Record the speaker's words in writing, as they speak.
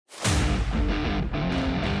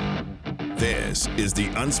This is the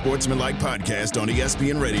Unsportsmanlike Podcast on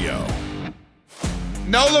ESPN Radio.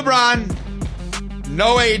 No LeBron,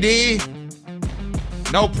 no AD,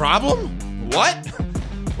 no problem? What?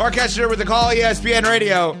 Mark Hesher with the call, ESPN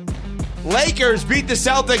Radio. Lakers beat the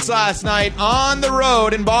Celtics last night on the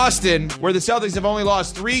road in Boston, where the Celtics have only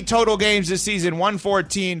lost 3 total games this season,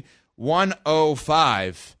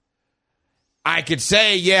 114-105. I could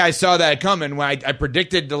say, yeah, I saw that coming when I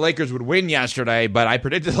predicted the Lakers would win yesterday, but I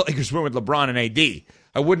predicted the Lakers would win with LeBron and AD.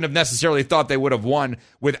 I wouldn't have necessarily thought they would have won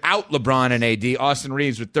without LeBron and AD. Austin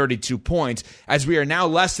Reeves with 32 points. As we are now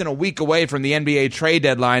less than a week away from the NBA trade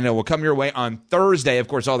deadline, it will come your way on Thursday. Of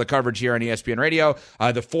course, all the coverage here on ESPN Radio.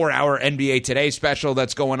 The 4-hour NBA Today special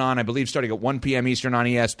that's going on, I believe, starting at 1 p.m. Eastern on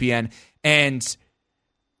ESPN. And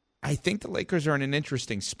I think the Lakers are in an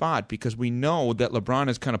interesting spot because we know that LeBron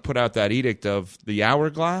has kind of put out that edict of the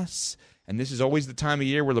hourglass. And this is always the time of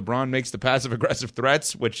year where LeBron makes the passive-aggressive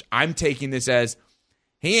threats, which I'm taking this as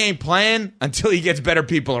he ain't playing until he gets better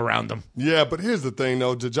people around him. Yeah, but here's the thing,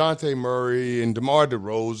 though. DeJounte Murray and DeMar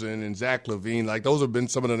DeRozan and Zach LaVine, like those have been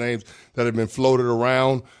some of the names that have been floated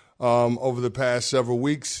around over the past several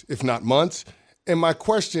weeks, if not months. And my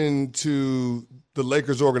question to the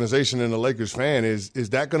Lakers organization and the Lakers fan is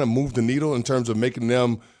that going to move the needle in terms of making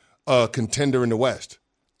them a contender in the West?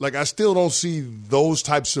 Like, I still don't see those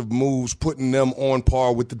types of moves putting them on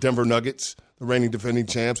par with the Denver Nuggets, the reigning defending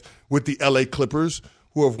champs, with the LA Clippers,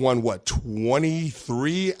 who have won,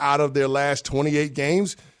 23 out of their last 28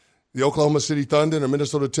 games? The Oklahoma City Thunder and the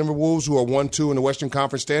Minnesota Timberwolves, who are 1-2 in the Western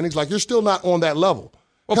Conference standings. Like, you're still not on that level.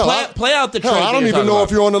 Well, play out the trade. I don't even know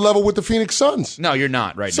if you're on the level with the Phoenix Suns. No, you're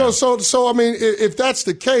not right now. So I mean, if that's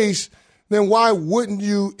the case, then why wouldn't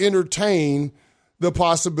you entertain the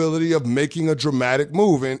possibility of making a dramatic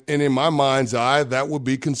move? And in my mind's eye, that would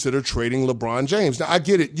be considered trading LeBron James. Now, I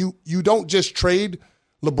get it. You don't just trade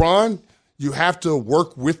LeBron. You have to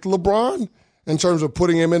work with LeBron in terms of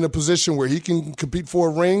putting him in a position where he can compete for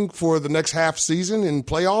a ring for the next half season in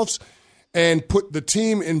playoffs and put the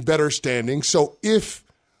team in better standing. So if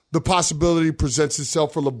the possibility presents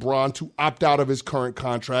itself for LeBron to opt out of his current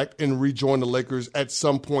contract and rejoin the Lakers at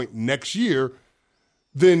some point next year,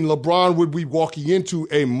 then LeBron would be walking into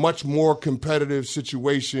a much more competitive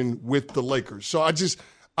situation with the Lakers. So I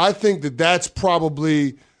think that that's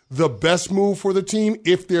probably the best move for the team.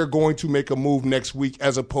 If they're going to make a move next week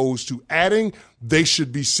as opposed to adding, they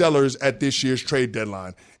should be sellers at this year's trade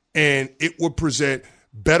deadline. And it would present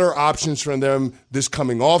better options for them this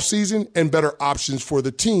coming offseason and better options for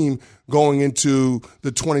the team going into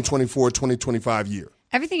the 2024-2025 year.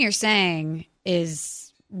 Everything you're saying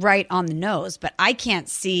is right on the nose, but I can't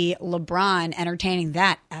see LeBron entertaining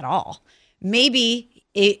that at all. Maybe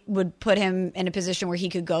it would put him in a position where he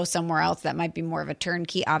could go somewhere else that might be more of a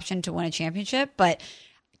turnkey option to win a championship, but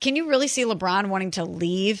can you really see LeBron wanting to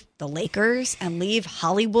leave the Lakers and leave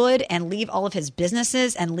Hollywood and leave all of his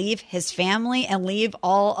businesses and leave his family and leave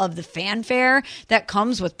all of the fanfare that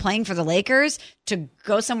comes with playing for the Lakers to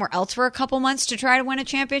go somewhere else for a couple months to try to win a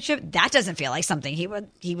championship? That doesn't feel like something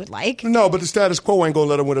he would like. No, but the status quo ain't going to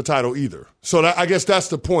let him win a title either. So I guess that's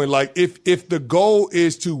the point. Like, if the goal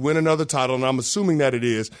is to win another title, and I'm assuming that it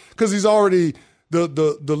is, because he's already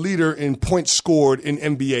the leader in points scored in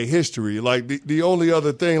NBA history. Like the only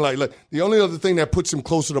other thing, the only other thing that puts him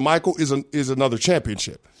closer to Michael is another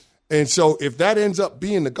championship. And so if that ends up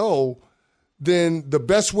being the goal, then the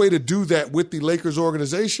best way to do that with the Lakers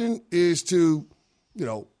organization is to,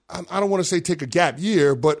 I don't want to say take a gap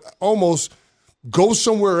year, but almost go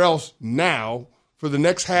somewhere else now for the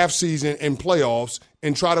next half season and playoffs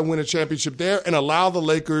and try to win a championship there and allow the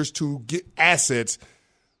Lakers to get assets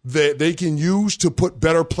that they can use to put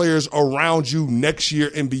better players around you next year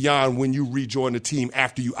and beyond when you rejoin the team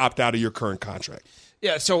after you opt out of your current contract.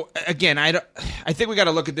 Yeah, so again, I think we got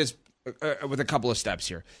to look at this with a couple of steps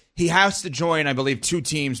here. He has to join, I believe, 2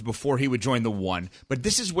 teams before he would join the one, but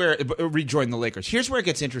this is where rejoin the Lakers. Here's where it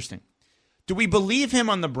gets interesting. Do we believe him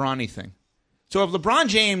on the Bronny thing? So if LeBron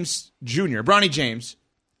James Jr., Bronny James,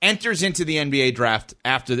 enters into the NBA draft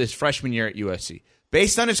after this freshman year at USC,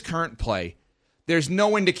 based on his current play, there's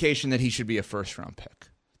no indication that he should be a first-round pick.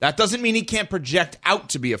 That doesn't mean he can't project out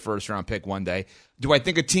to be a first-round pick one day. Do I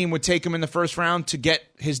think a team would take him in the first round to get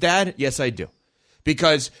his dad? Yes, I do.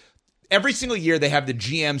 Because every single year they have the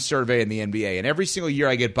GM survey in the NBA, and every single year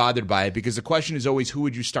I get bothered by it because the question is always, who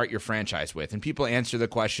would you start your franchise with? And people answer the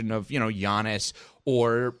question of, Giannis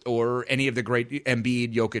or any of the great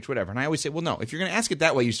Embiid, Jokic, whatever. And I always say, well, no, if you're going to ask it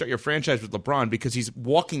that way, you start your franchise with LeBron because he's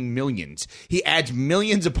walking millions. He adds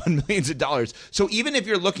millions upon millions of dollars. So even if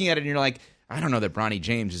you're looking at it and you're like, I don't know that Bronny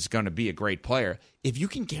James is going to be a great player, if you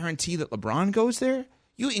can guarantee that LeBron goes there,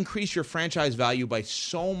 You increase your franchise value by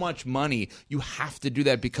so much money, you have to do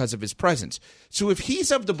that because of his presence. So if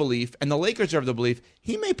he's of the belief, and the Lakers are of the belief,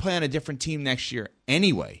 he may play on a different team next year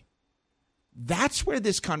anyway. That's where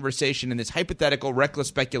this conversation and this hypothetical reckless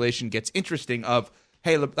speculation gets interesting of,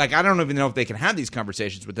 hey, like I don't even know if they can have these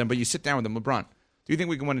conversations with them, but you sit down with them, LeBron, do you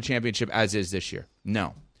think we can win a championship as is this year?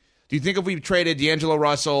 No. Do you think if we traded D'Angelo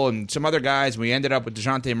Russell and some other guys and we ended up with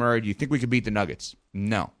DeJounte Murray, do you think we could beat the Nuggets?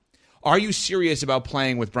 No. Are you serious about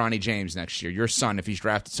playing with Bronny James next year, your son, if he's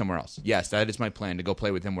drafted somewhere else? Yes, that is my plan, to go play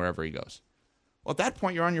with him wherever he goes. Well, at that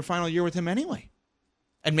point, you're on your final year with him anyway.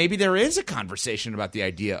 And maybe there is a conversation about the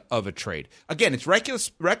idea of a trade. Again, it's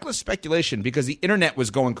reckless speculation because the internet was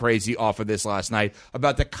going crazy off of this last night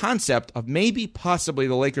about the concept of maybe possibly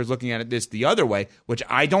the Lakers looking at this the other way, which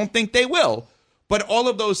I don't think they will. But all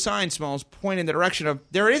of those signs, Smalls, point in the direction of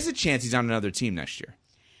there is a chance he's on another team next year.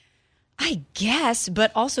 I guess,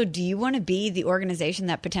 but also, do you want to be the organization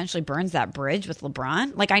that potentially burns that bridge with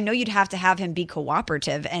LeBron? Like, I know you'd have to have him be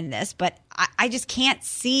cooperative in this, but I just can't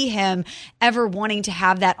see him ever wanting to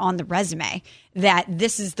have that on the resume, that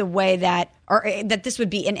this is the way that, or that this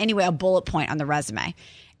would be in any way a bullet point on the resume.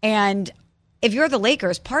 And if you're the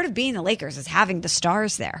Lakers, part of being the Lakers is having the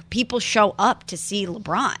stars there. People show up to see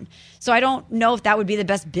LeBron. So I don't know if that would be the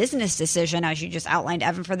best business decision, as you just outlined,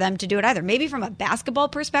 Evan, for them to do it either. Maybe from a basketball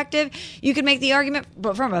perspective, you could make the argument,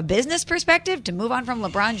 but from a business perspective, to move on from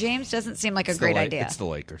LeBron James doesn't seem like a great idea. It's the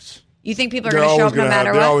Lakers. You think people are going to show up no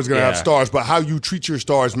matter what? They're always going to have stars, but how you treat your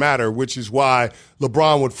stars matter, which is why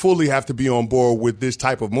LeBron would fully have to be on board with this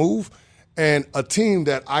type of move. And a team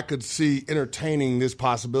that I could see entertaining this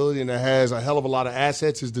possibility and that has a hell of a lot of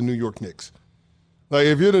assets is the New York Knicks. Like,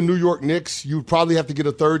 if you're the New York Knicks, you'd probably have to get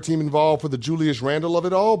a third team involved for the Julius Randle of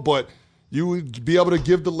it all, but you would be able to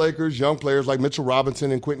give the Lakers young players like Mitchell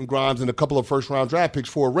Robinson and Quentin Grimes and a couple of first-round draft picks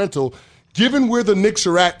for a rental. Given where the Knicks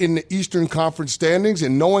are at in the Eastern Conference standings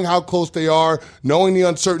and knowing how close they are, knowing the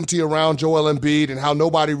uncertainty around Joel Embiid and how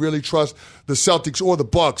nobody really trusts the Celtics or the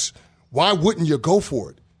Bucks, why wouldn't you go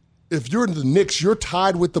for it? If you're the Knicks, you're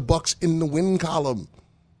tied with the Bucks in the win column.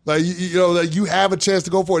 Like, you have a chance to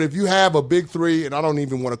go for it. If you have a big three, and I don't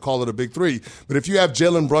even want to call it a big three, but if you have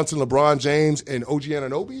Jalen Brunson, LeBron James, and OG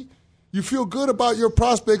Anunoby, you feel good about your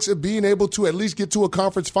prospects of being able to at least get to a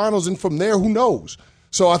conference finals, and from there, who knows?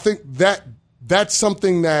 So I think that's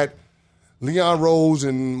something that Leon Rose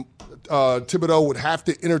and Thibodeau would have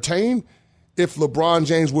to entertain if LeBron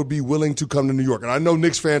James would be willing to come to New York. And I know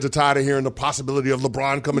Knicks fans are tired of hearing the possibility of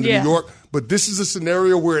LeBron coming to New York, but this is a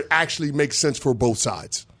scenario where it actually makes sense for both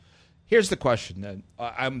sides. Here's the question that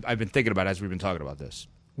I've been thinking about as we've been talking about this.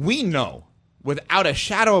 We know, without a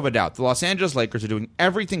shadow of a doubt, the Los Angeles Lakers are doing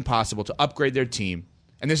everything possible to upgrade their team.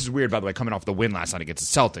 And this is weird, by the way, coming off the win last night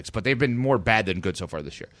against the Celtics, but they've been more bad than good so far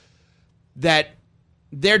this year. That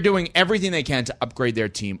they're doing everything they can to upgrade their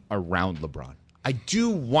team around LeBron. I do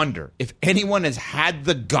wonder if anyone has had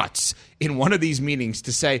the guts in one of these meetings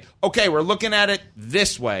to say, okay, we're looking at it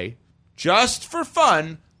this way, just for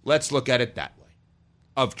fun, let's look at it that way.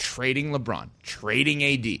 Of trading LeBron, trading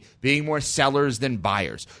AD, being more sellers than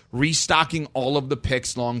buyers, restocking all of the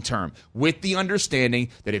picks long term, with the understanding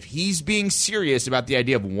that if he's being serious about the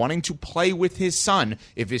idea of wanting to play with his son,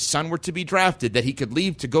 if his son were to be drafted, that he could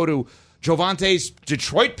leave to go to Jovante's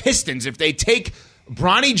Detroit Pistons if they take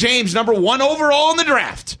Bronny James, number 1 overall in the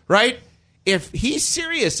draft, right? If he's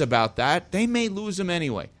serious about that, they may lose him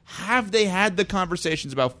anyway. Have they had the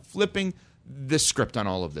conversations about flipping the script on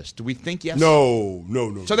all of this? Do we think yes? No.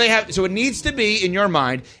 So they have. So it needs to be, in your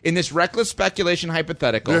mind, in this reckless speculation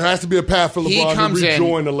hypothetical. There has to be a path for LeBron to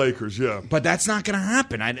rejoin the Lakers, yeah. But that's not going to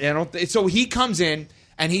happen. I don't. So he comes in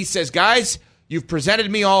and he says, guys, you've presented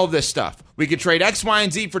me all of this stuff. We could trade X, Y,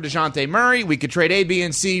 and Z for DeJounte Murray. We could trade A, B,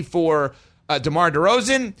 and C for DeMar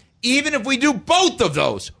DeRozan. Even if we do both of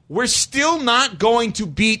those, we're still not going to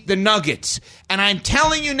beat the Nuggets. And I'm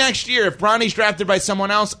telling you, next year, if Bronny's drafted by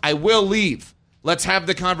someone else, I will leave. Let's have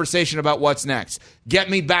the conversation about what's next.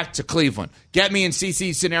 Get me back to Cleveland. Get me in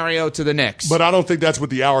CC's scenario to the Knicks. But I don't think that's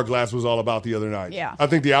what the hourglass was all about the other night. Yeah. I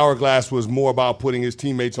think the hourglass was more about putting his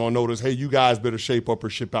teammates on notice. Hey, you guys better shape up or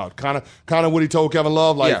ship out. Kind of what he told Kevin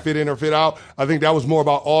Love, fit in or fit out. I think that was more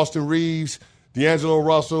about Austin Reeves, D'Angelo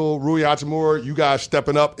Russell, Rui Hachimura, you guys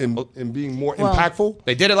stepping up and being more impactful.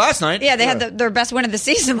 They did it last night. Yeah, they had their best win of the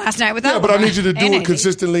season last night without LeBron. But I need you to do it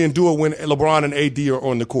consistently and do it when LeBron and AD are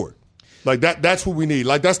on the court. Like that's what we need.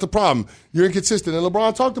 Like, that's the problem. You're inconsistent. And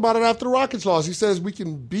LeBron talked about it after the Rockets loss. He says we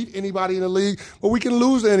can beat anybody in the league, but we can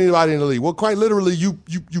lose to anybody in the league. Well, quite literally, you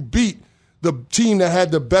beat the team that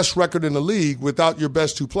had the best record in the league without your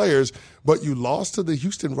best 2 players, but you lost to the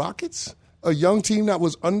Houston Rockets, a young team that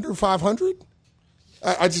was under 500?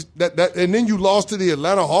 I just and then you lost to the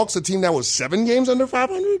Atlanta Hawks, a team that was 7 games under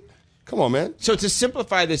 500. Come on, man. So to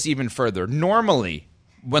simplify this even further, normally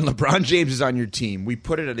when LeBron James is on your team, we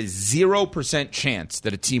put it at a 0% chance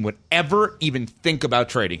that a team would ever even think about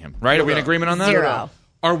trading him. Right? Are we in agreement on that? 0.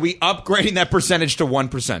 Are we upgrading that percentage to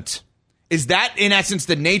 1%? Is that, in essence,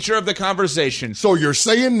 the nature of the conversation? So you're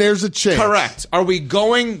saying there's a chance? Correct. Are we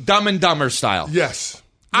going Dumb and Dumber style? Yes.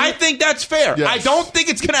 I think that's fair. Yes. I don't think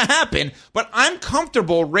it's going to happen, but I'm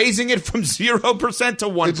comfortable raising it from 0% to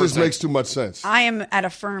 1%. It just makes too much sense. I am at a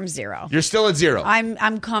firm 0. You're still at 0.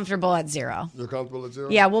 I'm comfortable at 0. You're comfortable at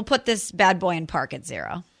 0? Yeah, we'll put this bad boy in park at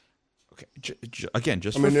 0. Okay. Again,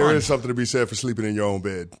 just I mean, for there fun. is something to be said for sleeping in your own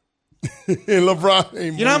bed. And LeBron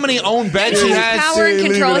ain't You know how many own beds he has? Power and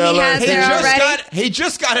control he has there already. He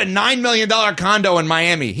just got a $9 million condo in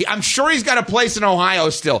Miami. I'm sure he's got a place in Ohio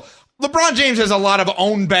still. LeBron James has a lot of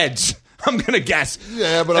own beds, I'm going to guess.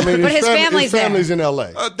 Yeah, but I mean, But his family's in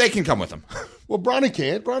L.A. They can come with him. Well, Bronny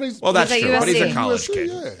can't. Bronny's Well, that's He's true, at but he's a USC. college USC,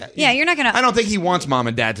 kid. Yeah, you're not going to. I don't think he wants mom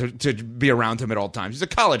and dad to be around him at all times. He's a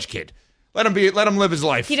college kid. Let him live his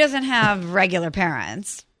life. He doesn't have regular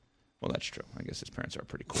parents. Well, that's true. I guess his parents are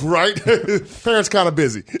pretty cool. right. Parents kind of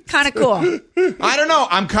busy. Kind of cool. I don't know.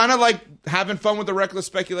 I'm kind of like having fun with the reckless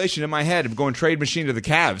speculation in my head of going trade machine to the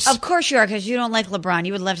Cavs. Of course you are, because you don't like LeBron.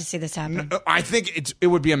 You would love to see this happen. I think it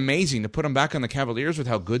would be amazing to put him back on the Cavaliers with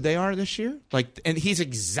how good they are this year. And he's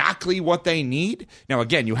exactly what they need. Now,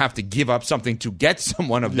 again, you have to give up something to get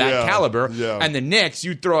someone of that caliber. Yeah. And the Knicks,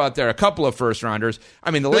 you throw out there a couple of first rounders. I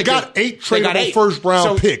mean, They got 8 tradable first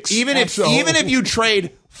round picks. Even if you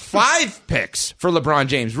trade 5 picks for LeBron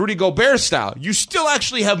James, Rudy Gobert style, you still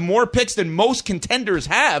actually have more picks than most contenders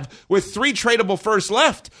have with 3 tradable firsts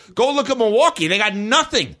left. Go look at Milwaukee. They got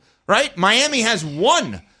nothing, right? Miami has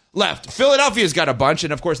 1 left. Philadelphia's got a bunch,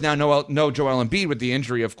 and of course now no Joel Embiid with the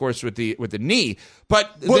injury, of course, with the knee.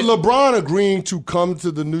 But LeBron agreeing to come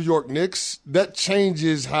to the New York Knicks, that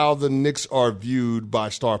changes how the Knicks are viewed by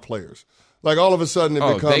star players. Like all of a sudden it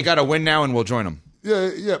becomes... they got to win now and we'll join them.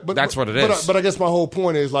 Yeah, but that's what it is. But I guess my whole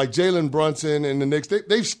point is, like, Jalen Brunson and the Knicks,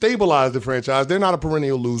 they've stabilized the franchise. They're not a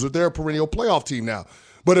perennial loser. They're a perennial playoff team now.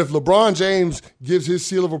 But if LeBron James gives his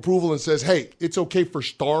seal of approval and says, hey, it's okay for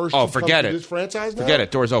stars to come to this franchise now. Forget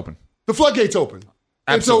it. Doors open. The floodgates open.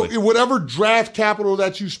 Absolutely. And so whatever draft capital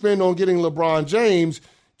that you spend on getting LeBron James,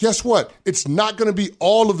 guess what? It's not going to be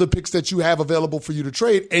all of the picks that you have available for you to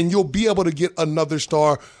trade, and you'll be able to get another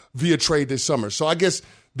star via trade this summer. So I guess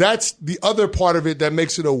that's the other part of it that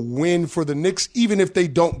makes it a win for the Knicks, even if they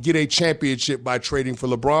don't get a championship by trading for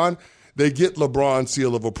LeBron. They get LeBron's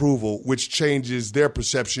seal of approval, which changes their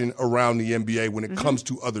perception around the NBA when it comes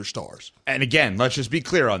to other stars. And again, let's just be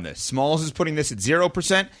clear on this. Smalls is putting this at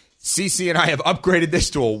 0%. CC and I have upgraded this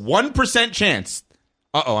to a 1% chance.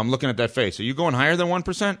 I'm looking at that face. Are you going higher than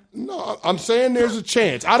 1%? No, I'm saying there's a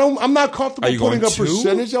chance. I'm not comfortable putting a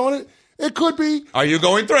percentage on it. It could be. Are you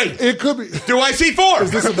going 3? It could be. Do I see 4?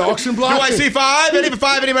 Is this an auction block? Do I see 5? Anybody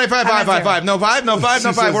 5? Anybody 5? 5, 5, 5. No 5? No 5?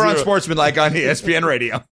 No 5. We're on Sportsmanlike on ESPN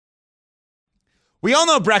Radio. We all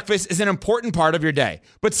know breakfast is an important part of your day.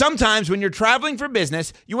 But sometimes when you're traveling for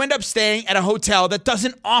business, you end up staying at a hotel that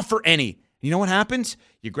doesn't offer any. You know what happens?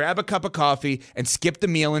 You grab a cup of coffee and skip the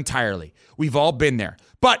meal entirely. We've all been there.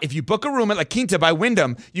 But if you book a room at La Quinta by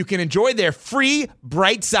Wyndham, you can enjoy their free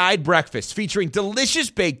Bright Side breakfast featuring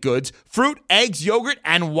delicious baked goods, fruit, eggs, yogurt,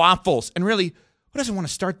 and waffles. And really, who doesn't want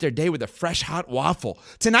to start their day with a fresh, hot waffle?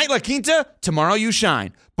 Tonight, La Quinta, tomorrow you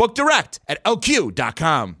shine. Book direct at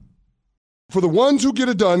LQ.com. For the ones who get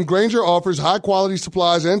it done, Grainger offers high-quality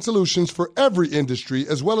supplies and solutions for every industry,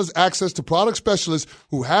 as well as access to product specialists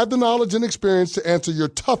who have the knowledge and experience to answer your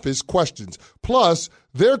toughest questions. Plus,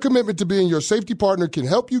 their commitment to being your safety partner can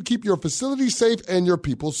help you keep your facility safe and your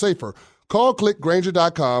people safer. Call, click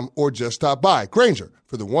Grainger.com, or just stop by. Grainger,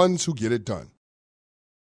 for the ones who get it done.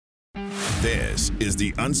 This is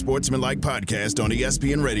the Unsportsmanlike podcast on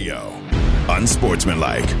ESPN Radio.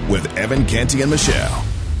 Unsportsmanlike with Evan Canty and Michelle.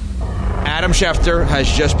 Adam Schefter has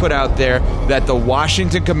just put out there that the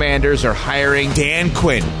Washington Commanders are hiring Dan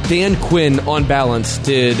Quinn. Dan Quinn, on balance,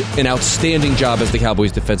 did an outstanding job as the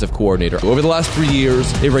Cowboys' defensive coordinator. Over the last 3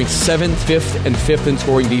 years, they ranked 7th, 5th, and 5th in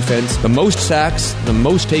scoring defense. The most sacks, the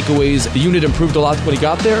most takeaways. The unit improved a lot when he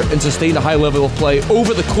got there and sustained a high level of play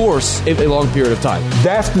over the course of a long period of time.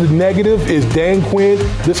 That's the negative, is Dan Quinn,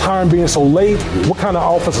 this hiring being so late. What kind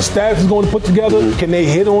of offensive staff is going to put together? Can they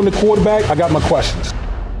hit on the quarterback? I got my questions.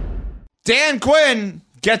 Dan Quinn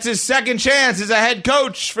gets his second chance as a head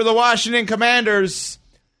coach for the Washington Commanders,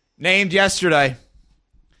 named yesterday.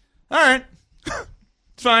 All right.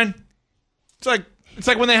 It's fine. It's like It's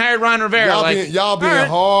like when they hired Ron Rivera. Y'all being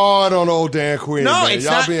hard on old Dan Quinn. No, man. it's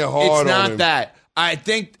y'all not. Being hard it's on not him. that. I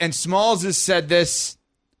think, and Smalls has said this,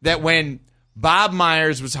 that when Bob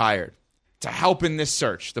Myers was hired to help in this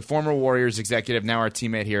search, the former Warriors executive, now our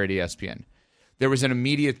teammate here at ESPN, there was an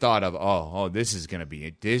immediate thought of, this is going to be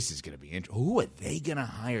interesting. Who are they going to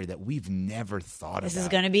hire that we've never thought about? This is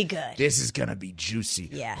going to be good. This is going to be juicy.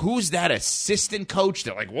 Yeah. Who's that assistant coach?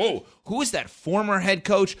 They're like, whoa, who is that former head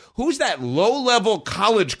coach? Who's that low-level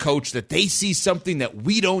college coach that they see something that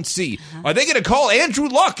we don't see? Are they going to call Andrew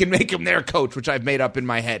Luck and make him their coach, which I've made up in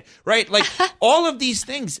my head, right? Like, all of these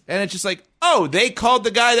things. And it's just like, they called the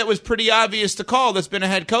guy that was pretty obvious to call that's been a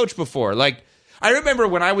head coach before. Like, I remember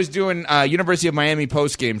when I was doing University of Miami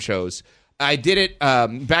post-game shows, I did it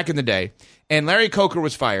back in the day, and Larry Coker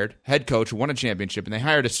was fired, head coach, won a championship, and they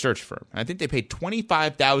hired a search firm. I think they paid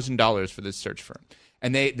 $25,000 for this search firm.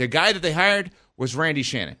 And the guy that they hired was Randy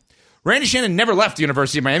Shannon. Randy Shannon never left the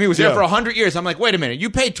University of Miami. He was there for 100 years. I'm like, wait a minute. You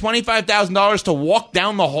paid $25,000 to walk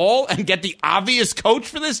down the hall and get the obvious coach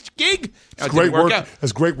for this gig? It's great work.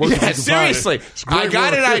 That's great work. Yeah, seriously. I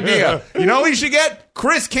got an idea. You know who you should get?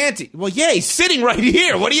 Chris Canty. Well, yeah, he's sitting right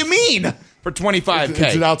here. What do you mean? For $25K.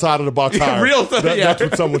 It's an outside of the box hire. Real thing. That's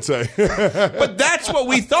what some would say. But that's what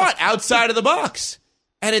we thought, outside of the box.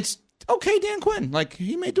 And it's, okay, Dan Quinn. Like,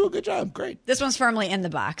 he may do a good job. Great. This one's firmly in the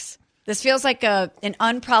box. This feels like an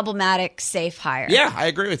unproblematic, safe hire. Yeah, I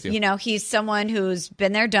agree with you. You know, he's someone who's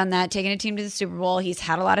been there, done that, taken a team to the Super Bowl. He's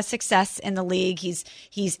had a lot of success in the league. He's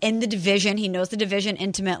in the division. He knows the division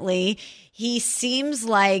intimately. He seems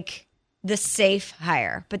like the safe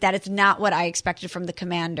hire, but that is not what I expected from the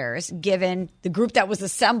Commanders, given the group that was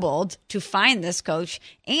assembled to find this coach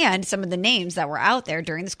and some of the names that were out there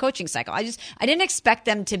during this coaching cycle. I didn't expect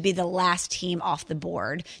them to be the last team off the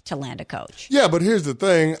board to land a coach. Yeah, but here's the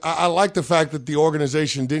thing. I like the fact that the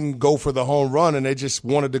organization didn't go for the home run and they just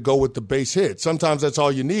wanted to go with the base hit. Sometimes that's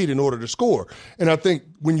all you need in order to score. And I think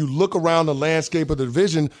when you look around the landscape of the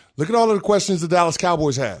division, look at all of the questions the Dallas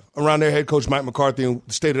Cowboys have around their head coach, Mike McCarthy, and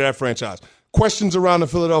the state of that franchise. Questions around the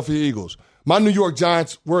Philadelphia Eagles. My New York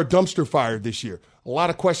Giants were a dumpster fire this year. A lot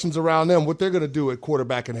of questions around them, what they're going to do at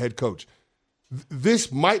quarterback and head coach.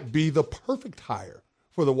 This might be the perfect hire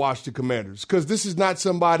for the Washington Commanders because this is not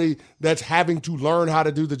somebody that's having to learn how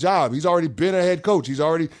to do the job. He's already been a head coach. He's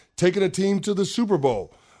already taken a team to the Super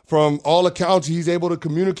Bowl. From all accounts, he's able to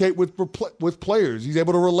communicate with players. He's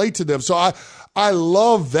able to relate to them. So I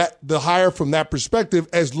love that the hire from that perspective,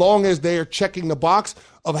 as long as they are checking the box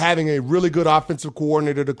of having a really good offensive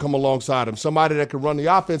coordinator to come alongside him, somebody that can run the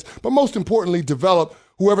offense, but most importantly, develop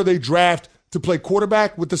whoever they draft to play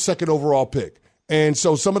quarterback with the second overall pick. And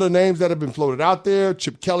so some of the names that have been floated out there,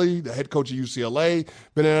 Chip Kelly, the head coach of UCLA,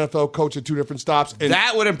 been an NFL coach at 2 different stops. And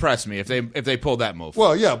that would impress me if they pulled that move.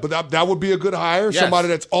 Well, yeah, but that would be a good hire, yes. Somebody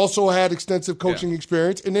that's also had extensive coaching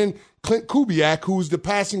experience. And then Clint Kubiak, who's the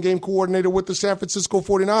passing game coordinator with the San Francisco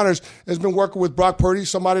 49ers, has been working with Brock Purdy,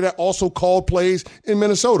 somebody that also called plays in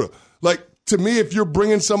Minnesota. Like, to me, if you're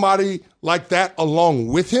bringing somebody like that along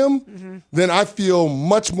with him, then I feel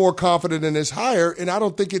much more confident in his hire, and I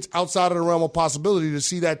don't think it's outside of the realm of possibility to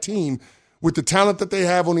see that team with the talent that they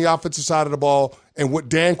have on the offensive side of the ball and what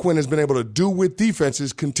Dan Quinn has been able to do with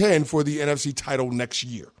defenses contend for the NFC title next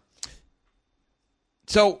year.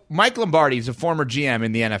 So Mike Lombardi is a former GM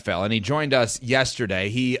in the NFL, and he joined us yesterday.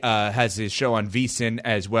 He has his show on VSiN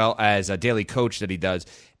as well as a daily coach that he does,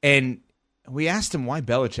 and we asked him why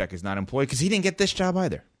Belichick is not employed because he didn't get this job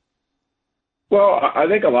either. Well, I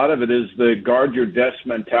think a lot of it is the guard your desk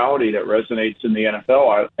mentality that resonates in the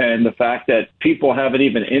NFL and the fact that people haven't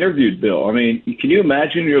even interviewed Bill. I mean, can you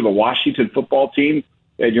imagine you're the Washington football team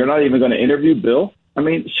and you're not even going to interview Bill? I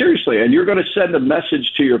mean, seriously, and you're going to send a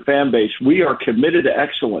message to your fan base. We are committed to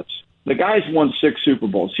excellence. The guy's won 6 Super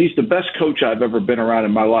Bowls. He's the best coach I've ever been around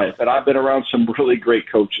in my life, and I've been around some really great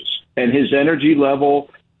coaches. And his energy level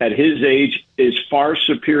at his age is far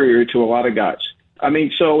superior to a lot of guys. I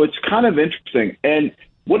mean, so it's kind of interesting. And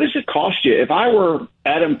what does it cost you? If I were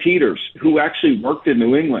Adam Peters, who actually worked in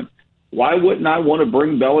New England, why wouldn't I want to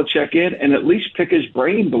bring Belichick in and at least pick his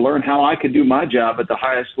brain to learn how I could do my job at the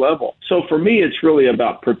highest level? So for me, it's really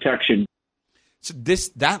about protection. So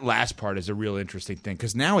that last part is a real interesting thing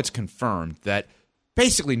because now it's confirmed that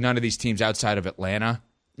basically none of these teams outside of Atlanta,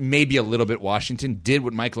 maybe a little bit Washington, did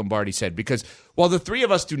what Mike Lombardi said. Because while the three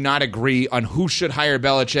of us do not agree on who should hire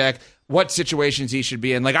Belichick, what situations he should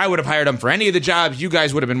be in, like I would have hired him for any of the jobs, you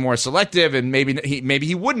guys would have been more selective, and maybe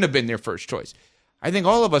he wouldn't have been their first choice. I think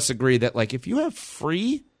all of us agree that like if you have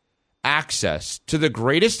free access to the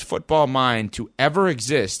greatest football mind to ever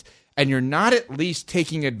exist, and you're not at least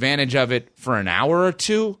taking advantage of it for an hour or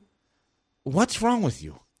two, what's wrong with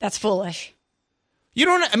you? That's foolish. You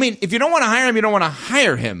don't. I mean, if you don't want to hire him, you don't want to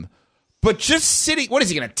hire him. But just sitting, what is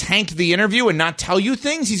he going to tank the interview and not tell you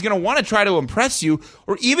things? He's going to want to try to impress you.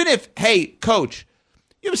 Or even if, hey, coach,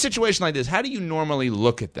 you have a situation like this, how do you normally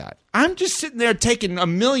look at that? I'm just sitting there taking a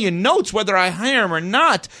million notes whether I hire him or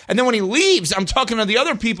not. And then when he leaves, I'm talking to the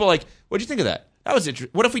other people like, what'd you think of that? That was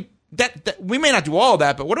interesting. What if we may not do all of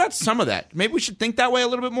that, but what about some of that? Maybe we should think that way a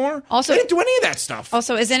little bit more. Also, we didn't do any of that stuff.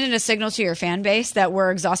 Also, isn't it a signal to your fan base that we're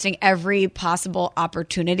exhausting every possible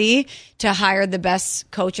opportunity to hire the best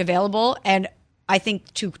coach available? And I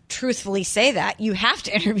think to truthfully say that, you have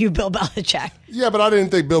to interview Bill Belichick. Yeah, but I didn't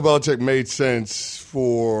think Bill Belichick made sense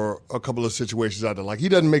for a couple of situations out there. Like, he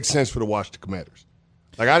doesn't make sense for the Washington Commanders.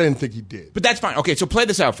 Like, I didn't think he did. But that's fine. Okay, so play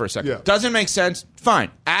this out for a second. Yeah. Doesn't make sense?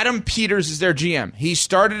 Fine. Adam Peters is their GM. He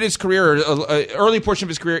started his career, early portion of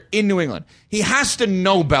his career, in New England. He has to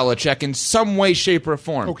know Belichick in some way, shape, or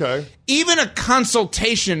form. Okay. Even a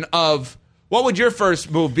consultation of, what would your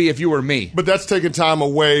first move be if you were me? But that's taking time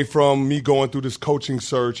away from me going through this coaching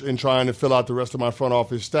search and trying to fill out the rest of my front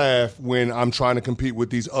office staff when I'm trying to compete with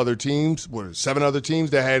these other teams, 7 other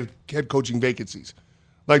teams that had head coaching vacancies.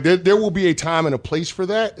 Like, there will be a time and a place for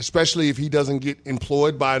that, especially if he doesn't get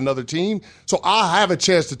employed by another team. So I'll have a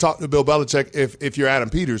chance to talk to Bill Belichick if you're Adam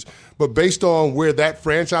Peters. But based on where that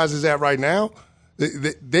franchise is at right now,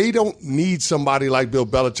 they don't need somebody like Bill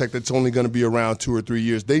Belichick that's only going to be around 2 or 3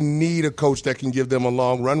 years. They need a coach that can give them a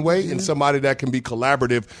long runway and somebody that can be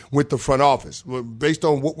collaborative with the front office. Based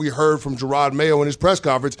on what we heard from Gerard Mayo in his press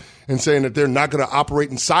conference and saying that they're not going to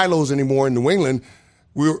operate in silos anymore in New England,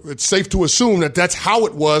 it's safe to assume that that's how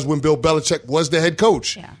it was when Bill Belichick was the head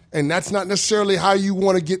coach. Yeah. And that's not necessarily how you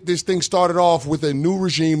want to get this thing started off with a new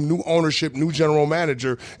regime, new ownership, new general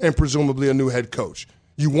manager, and presumably a new head coach.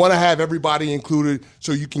 You want to have everybody included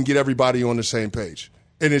so you can get everybody on the same page.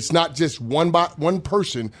 And it's not just one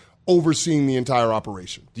person overseeing the entire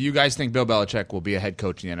operation. Do you guys think Bill Belichick will be a head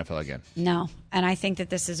coach in the NFL again? No. And I think that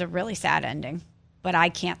this is a really sad ending, but I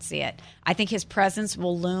can't see it. I think his presence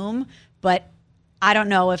will loom, but I don't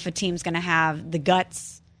know if a team's going to have the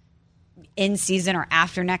guts in season or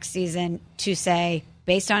after next season to say,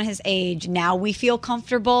 based on his age, now we feel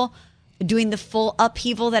comfortable doing the full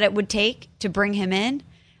upheaval that it would take to bring him in.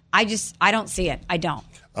 I don't see it. I don't.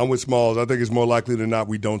 I'm with Smalls. I think it's more likely than not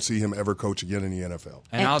we don't see him ever coach again in the NFL.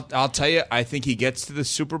 And I'll tell you, I think he gets to the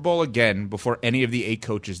Super Bowl again before any of the 8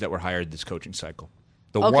 coaches that were hired this coaching cycle.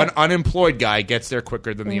 The one unemployed guy gets there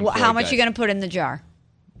quicker than the employed How much guy. are you going to put in the jar?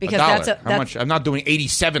 Because $1. How much? I'm not doing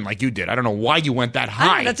 87 like you did. I don't know why you went that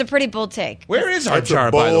high. That's a pretty bold take. Where is our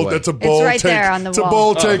jar, by the way? That's a bold right take. there on the it's wall. a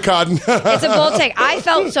bold take, Cotton. It's a bold take. I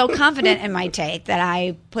felt so confident in my take that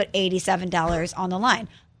I put $87 on the line.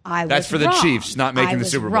 That's for the Chiefs not making the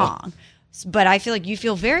Super Bowl. Wrong. But I feel like you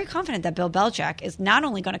feel very confident that Bill Belichick is not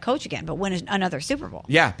only going to coach again, but win another Super Bowl.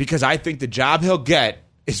 Yeah, because I think the job he'll get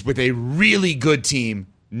is with a really good team,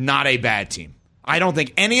 not a bad team. I don't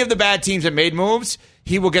think any of the bad teams that made moves,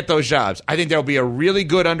 he will get those jobs. I think there'll be a really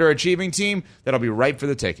good underachieving team that'll be ripe for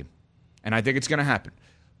the taking. And I think it's going to happen.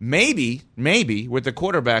 Maybe with the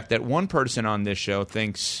quarterback that one person on this show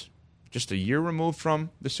thinks just a year removed from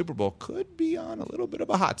the Super Bowl could be on a little bit of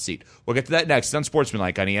a hot seat. We'll get to that next on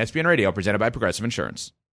Sportsmanlike on ESPN Radio, presented by Progressive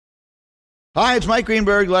Insurance. Hi, it's Mike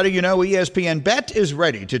Greenberg letting you know ESPN Bet is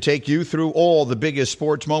ready to take you through all the biggest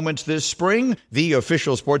sports moments this spring. The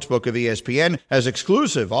official sportsbook of ESPN has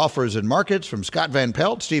exclusive offers and markets from Scott Van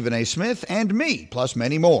Pelt, Stephen A. Smith, and me, plus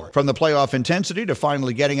many more. From the playoff intensity to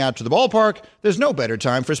finally getting out to the ballpark, there's no better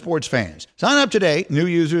time for sports fans. Sign up today. New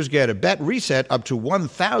users get a bet reset up to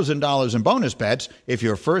 $1,000 in bonus bets if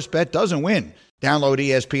your first bet doesn't win. Download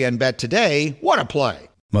ESPN Bet today. What a play.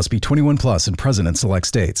 Must be 21 plus and present in select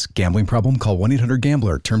states. Gambling problem? Call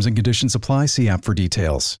 1-800-GAMBLER. Terms and conditions apply. See app for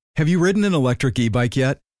details. Have you ridden an electric e-bike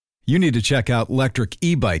yet? You need to check out Electric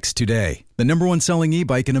E-Bikes today, the #1 selling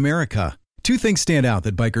e-bike in America. 2 things stand out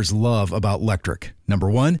that bikers love about Electric. Number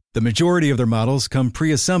 1, the majority of their models come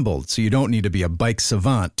pre-assembled, so you don't need to be a bike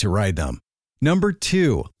savant to ride them. Number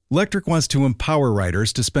 2, Electric wants to empower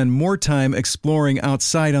riders to spend more time exploring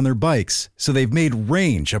outside on their bikes, so they've made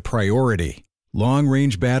range a priority.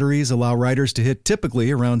 Long-range batteries allow riders to hit typically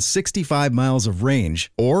around 65 miles of range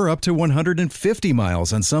or up to 150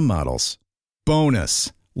 miles on some models.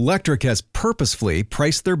 Bonus, Electric has purposefully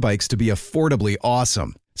priced their bikes to be affordably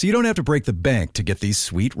awesome, so you don't have to break the bank to get these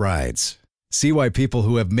sweet rides. See why people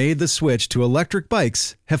who have made the switch to electric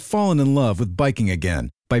bikes have fallen in love with biking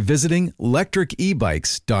again by visiting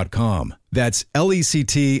lectricebikes.com. That's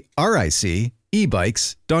LECTRIC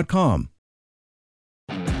ebikes.com.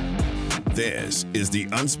 This is the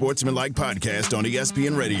Unsportsmanlike Podcast on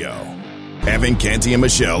ESPN Radio. Evan, Canty, and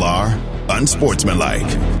Michelle are unsportsmanlike.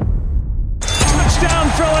 Touchdown,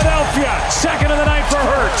 Philadelphia. Second of the night for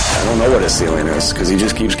Hurts. I don't know what his ceiling is because he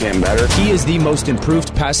just keeps getting better. He is the most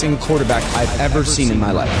improved passing quarterback I've ever seen in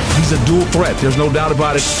my life. He's a dual threat. There's no doubt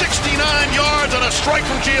about it. 69 yards on a strike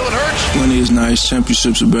from Jalen Hurts. Money is nice.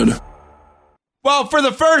 Championships are better. Well, for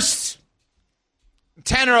the first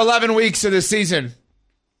 10 or 11 weeks of the season,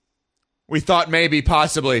 we thought maybe,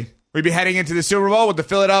 possibly, we'd be heading into the Super Bowl with the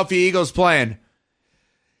Philadelphia Eagles playing.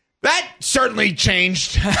 That certainly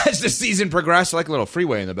changed as the season progressed. I like a little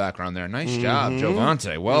freeway in the background there. Nice job,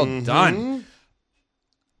 Jovante. Well done.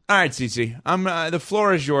 All right, Cece, the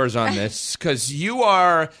floor is yours on this because you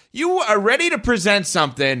are ready to present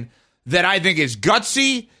something that I think is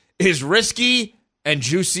gutsy, is risky, and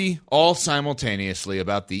juicy all simultaneously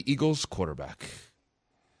about the Eagles quarterback.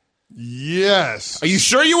 Yes. Are you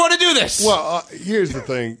sure you want to do this? Well, here's the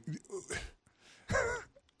thing.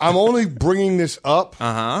 I'm only bringing this up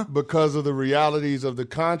because of the realities of the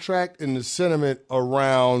contract and the sentiment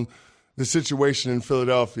around the situation in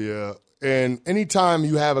Philadelphia. And anytime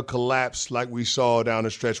you have a collapse like we saw down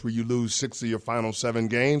the stretch where you lose 6 of your final 7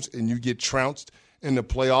 games and you get trounced in the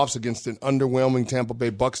playoffs against an underwhelming Tampa Bay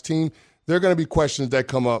Bucs team, there are going to be questions that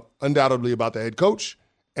come up undoubtedly about the head coach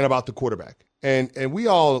and about the quarterback. And we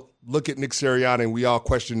all look at Nick Sirianni and we all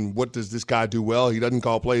question, what does this guy do well? He doesn't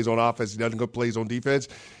call plays on offense. He doesn't call plays on defense.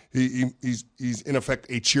 He's in effect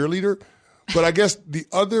a cheerleader. But I guess the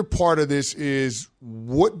other part of this is,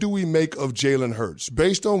 what do we make of Jalen Hurts?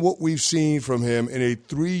 Based on what we've seen from him in a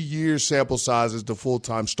 3-year sample size as the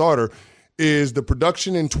full-time starter, is the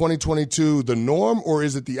production in 2022 the norm or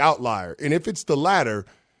is it the outlier? And if it's the latter,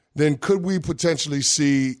 then could we potentially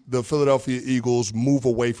see the Philadelphia Eagles move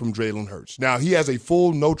away from Jalen Hurts? Now, he has a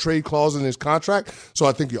full no-trade clause in his contract, so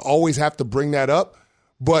I think you always have to bring that up.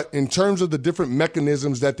 But in terms of the different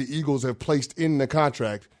mechanisms that the Eagles have placed in the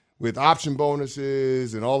contract with option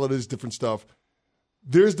bonuses and all of this different stuff,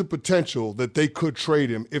 there's the potential that they could trade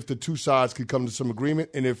him if the two sides could come to some agreement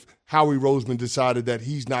and if Howie Roseman decided that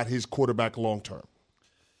he's not his quarterback long-term.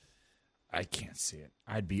 I can't see it.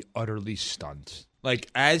 I'd be utterly stunned. Like,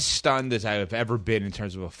 as stunned as I have ever been in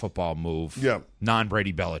terms of a football move,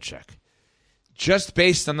 non-Brady Belichick. Just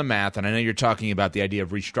based on the math, and I know you're talking about the idea of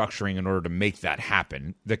restructuring in order to make that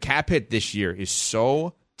happen, the cap hit this year is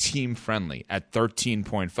so team-friendly at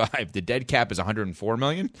 13.5. The dead cap is $104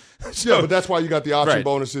 million. So, but that's why you got the option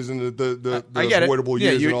bonuses and the avoidable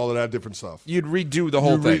years and all of that different stuff. You'd redo the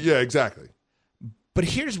whole thing. Yeah, exactly. But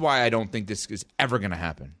here's why I don't think this is ever going to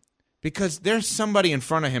happen. Because there's somebody in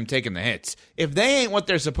front of him taking the hits. If they ain't what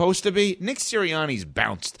they're supposed to be, Nick Sirianni's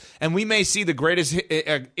bounced. And we may see the greatest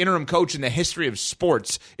interim coach in the history of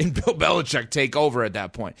sports in Bill Belichick take over at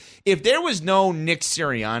that point. If there was no Nick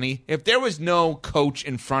Sirianni, if there was no coach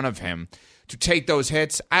in front of him to take those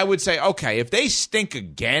hits, I would say, okay, if they stink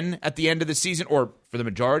again at the end of the season or for the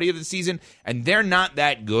majority of the season and they're not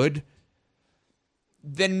that good,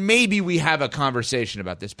 then maybe we have a conversation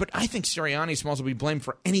about this. But I think Sirianni Smalls will be blamed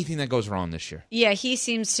for anything that goes wrong this year. Yeah, he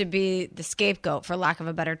seems to be the scapegoat, for lack of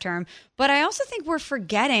a better term. But I also think we're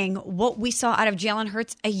forgetting what we saw out of Jalen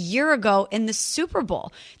Hurts a year ago in the Super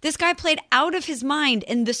Bowl. This guy played out of his mind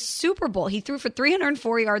in the Super Bowl. He threw for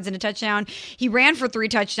 304 yards and a touchdown. He ran for 3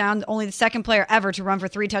 touchdowns, only the second player ever to run for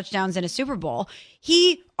 3 touchdowns in a Super Bowl.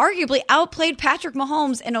 He arguably outplayed Patrick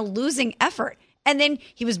Mahomes in a losing effort. And then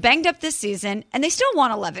he was banged up this season, and they still won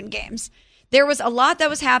 11 games. There was a lot that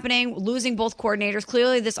was happening, losing both coordinators.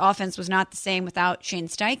 Clearly, this offense was not the same without Shane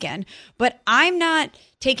Steichen. But I'm not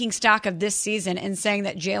taking stock of this season and saying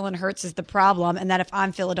that Jalen Hurts is the problem and that if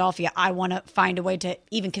I'm Philadelphia, I want to find a way to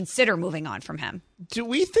even consider moving on from him. Do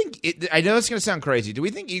we think – I know it's going to sound crazy. Do we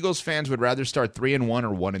think Eagles fans would rather start 3-1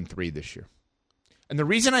 or 1-3 this year? And the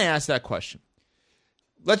reason I ask that question –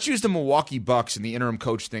 let's use the Milwaukee Bucks and the interim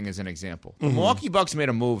coach thing as an example. The Milwaukee Bucks made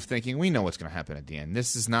a move thinking, we know what's going to happen at the end.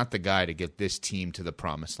 This is not the guy to get this team to the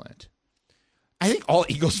promised land. I think all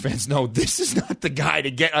Eagles fans know this is not the guy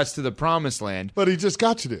to get us to the promised land. But he just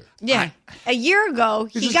got you there. Yeah. A year ago,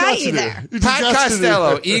 he got you there. Pat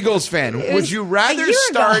Costello, Eagles fan, would you rather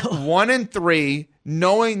start 1-3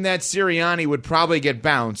 knowing that Sirianni would probably get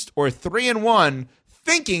bounced or 3-1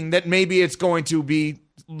 thinking that maybe it's going to be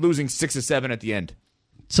losing 6 or 7 at the end?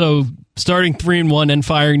 So starting 3-1 and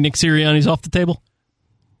firing Nick Sirianni's off the table?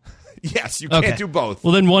 Yes, you can't do both.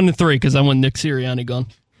 Well, then 1-3 because I want Nick Sirianni gone.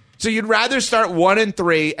 So you'd rather start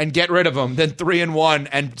 1-3 and get rid of him than 3-1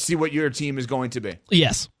 and see what your team is going to be?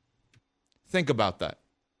 Yes. Think about that.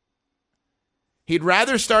 He'd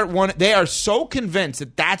rather start 1. They are so convinced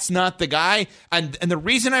that that's not the guy. And the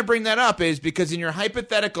reason I bring that up is because in your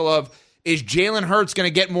hypothetical of Is Jalen Hurts going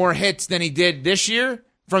to get more hits than he did this year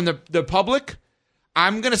from the public?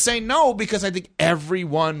 I'm going to say no, because I think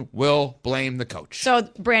everyone will blame the coach. So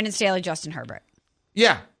Brandon Staley, Justin Herbert.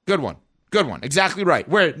 Yeah, good one. Good one. Exactly right.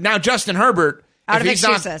 Where now Justin Herbert, out of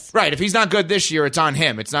excuses. Right, if he's not good this year, it's on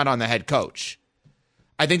him. It's not on the head coach.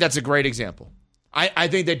 I think that's a great example. I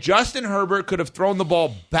think that Justin Herbert could have thrown the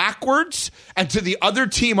ball backwards and to the other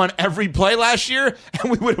team on every play last year,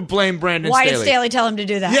 and we would have blamed Brandon Staley. Why did Staley tell him to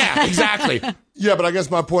do that? Yeah, exactly. Yeah, but I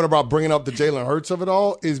guess my point about bringing up the Jalen Hurts of it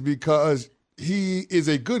all is because he is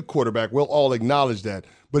a good quarterback. We'll all acknowledge that.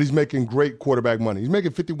 But he's making great quarterback money. He's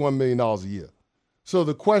making $51 million a year. So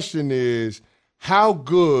the question is, how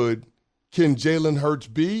good can Jalen Hurts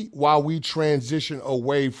be while we transition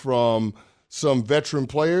away from some veteran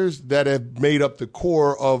players that have made up the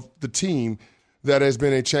core of the team that has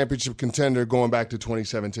been a championship contender going back to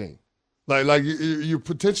 2017? Like you're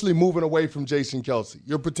potentially moving away from Jason Kelce.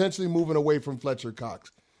 You're potentially moving away from Fletcher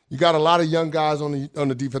Cox. You got a lot of young guys on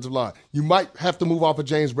the defensive line. You might have to move off of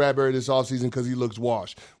James Bradbury this offseason because he looks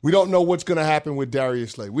washed. We don't know what's going to happen with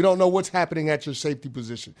Darius Slay. We don't know what's happening at your safety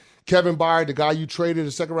position. Kevin Byard, the guy you traded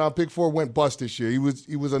a second-round pick for, went bust this year. He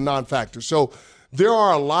was a non-factor. So there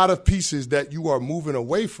are a lot of pieces that you are moving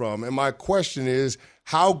away from, and my question is,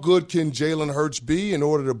 how good can Jalen Hurts be in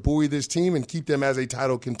order to buoy this team and keep them as a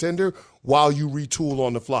title contender while you retool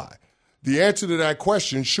on the fly? The answer to that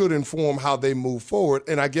question should inform how they move forward.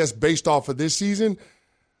 And I guess based off of this season,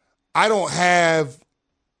 I don't have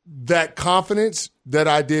that confidence that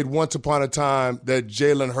I did once upon a time that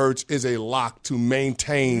Jalen Hurts is a lock to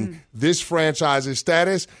maintain this franchise's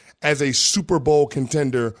status as a Super Bowl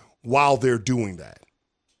contender while they're doing that.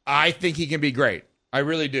 I think he can be great. I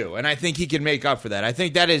really do. And I think he can make up for that. I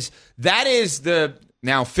think that is the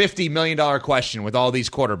now $50 million question with all these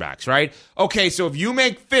quarterbacks, right? Okay, so if you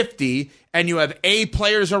make 50 and you have A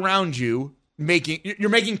players around you, you're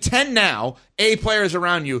making 10 now, A players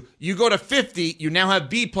around you, you go to 50, you now have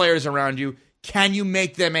B players around you, can you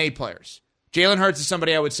make them A players? Jalen Hurts is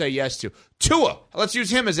somebody I would say yes to. Tua, let's use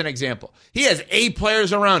him as an example. He has A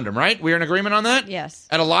players around him, right? We're in agreement on that? Yes.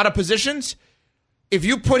 At a lot of positions? If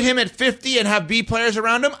you put him at 50 and have B players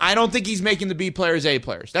around him, I don't think he's making the B players A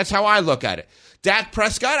players. That's how I look at it. Dak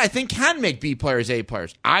Prescott, I think, can make B players A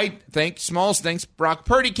players. I think Smalls thinks Brock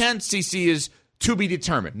Purdy can. CC is to be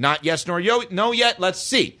determined. Not yes nor no yet. Let's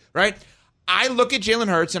see, right? I look at Jalen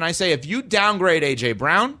Hurts and I say, if you downgrade A.J.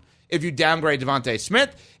 Brown, if you downgrade Devontae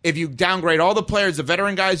Smith, if you downgrade all the players, the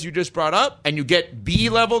veteran guys you just brought up, and you get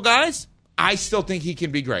B-level guys, I still think he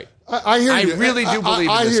can be great. I hear you. I really do believe in this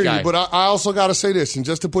guy. I hear you, but I also got to say this, and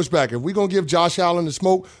just to push back, if we're going to give Josh Allen the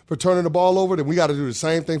smoke for turning the ball over, then we got to do the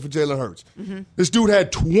same thing for Jalen Hurts. Mm-hmm. This dude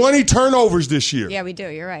had 20 turnovers this year. Yeah, we do.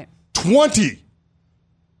 You're right. 20.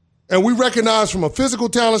 And we recognize from a physical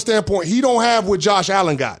talent standpoint, he don't have what Josh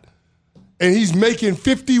Allen got. And he's making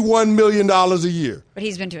 $51 million a year. But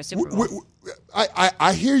he's been to a Super Bowl.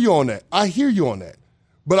 I hear you on that. I hear you on that.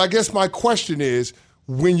 But I guess my question is,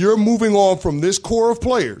 when you're moving on from this core of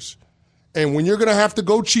players, and when you're going to have to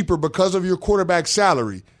go cheaper because of your quarterback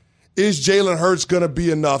salary, is Jalen Hurts going to be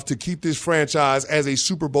enough to keep this franchise as a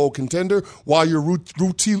Super Bowl contender while you're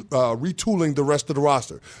retooling the rest of the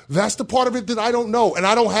roster? That's the part of it that I don't know, and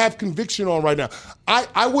I don't have conviction on right now.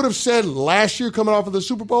 I would have said last year coming off of the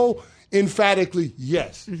Super Bowl, emphatically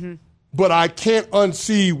yes. Mm-hmm. But I can't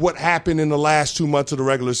unsee what happened in the last 2 months of the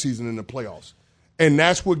regular season in the playoffs. And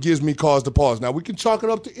that's what gives me cause to pause. Now, we can chalk it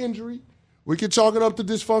up to injury. We can chalk it up to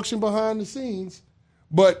dysfunction behind the scenes.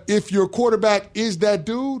 But if your quarterback is that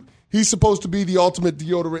dude, he's supposed to be the ultimate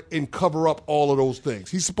deodorant and cover up all of those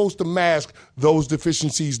things. He's supposed to mask those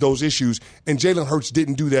deficiencies, those issues. And Jalen Hurts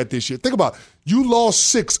didn't do that this year. Think about it. You lost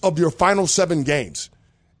 6 of your final 7 games.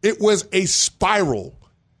 It was a spiral.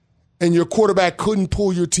 And your quarterback couldn't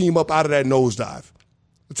pull your team up out of that nosedive.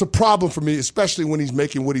 It's a problem for me, especially when he's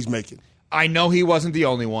making what he's making. I know he wasn't the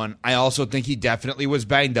only one. I also think he definitely was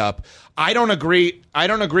banged up. I don't agree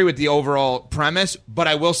with the overall premise, but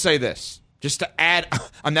I will say this. Just to add,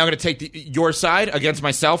 I'm now going to take your side against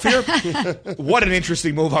myself here. What an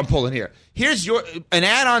interesting move I'm pulling here. Here's an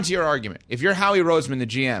add-on to your argument. If you're Howie Roseman, the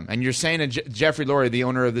GM, and you're saying to Jeffrey Lurie, the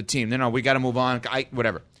owner of the team, no, we got to move on,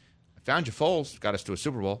 whatever. I found you Foles, got us to a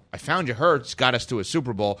Super Bowl. I found you Hurts, got us to a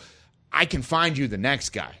Super Bowl. I can find you the next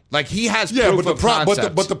guy. Like, he has proof of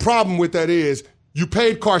concept. But the problem with that is you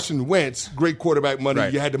paid Carson Wentz great quarterback money.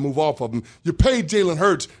 Right. You had to move off of him. You paid Jalen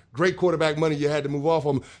Hurts great quarterback money. You had to move off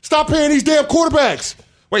of him. Stop paying these damn quarterbacks.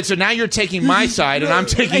 Wait, so now you're taking my side and I'm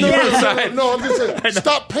taking your side. No, I'm just saying,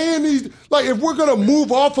 stop paying these. Like, if we're going to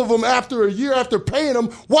move off of them after a year after paying them,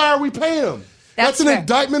 why are we paying them? That's an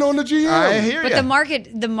indictment on the GM. I hear But you.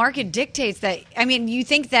 the market dictates that. I mean, you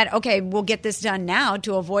think that, okay, we'll get this done now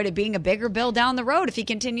to avoid it being a bigger bill down the road if he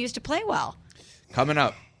continues to play well. Coming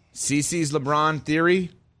up, CC's LeBron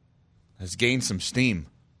theory has gained some steam.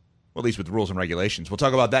 Well, at least with the rules and regulations. We'll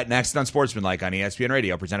talk about that next on Sportsmanlike on ESPN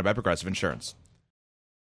Radio, presented by Progressive Insurance.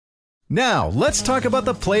 Now, let's talk about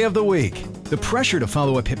the play of the week. The pressure to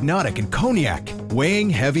follow up Hypnotic and Cognac, weighing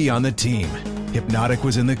heavy on the team. Hypnotic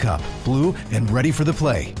was in the cup, blue, and ready for the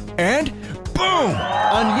play. And boom!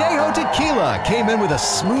 Añejo Tequila came in with a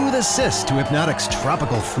smooth assist to Hypnotic's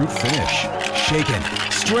tropical fruit finish. Shaken,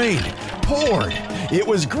 strained, poured. It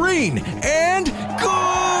was green and good!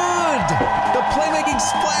 The playmaking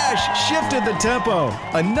splash shifted the tempo.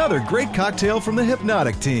 Another great cocktail from the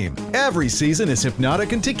Hypnotic team. Every season is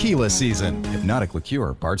Hypnotic and Tequila season. Hypnotic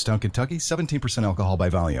Liqueur, Bardstown, Kentucky, 17% alcohol by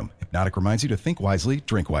volume. Hypnotic reminds you to think wisely,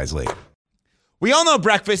 drink wisely. We all know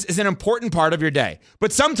breakfast is an important part of your day,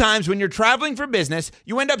 but sometimes when you're traveling for business,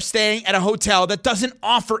 you end up staying at a hotel that doesn't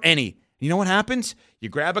offer any. You know what happens? You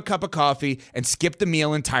grab a cup of coffee and skip the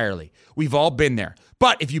meal entirely. We've all been there.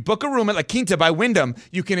 But if you book a room at La Quinta by Wyndham,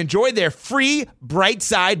 you can enjoy their free Bright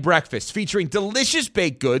Side breakfast featuring delicious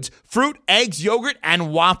baked goods, fruit, eggs, yogurt,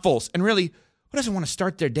 and waffles. And really, who doesn't want to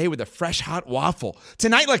start their day with a fresh, hot waffle?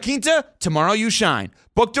 Tonight, La Quinta, tomorrow you shine.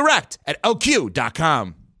 Book direct at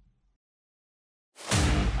lq.com.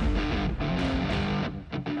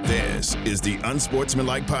 This is the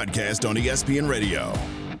Unsportsmanlike podcast on ESPN Radio.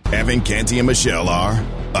 Evan, Canty, and Michelle are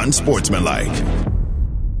Unsportsmanlike.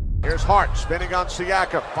 Here's Hart spinning on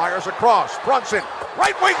Siakam, fires across, Brunson,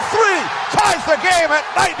 right wing three, ties the game at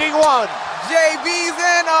 91. JB's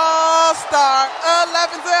an all-star,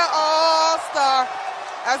 11's an all-star.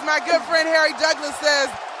 As my good friend Harry Douglas says,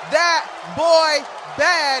 that boy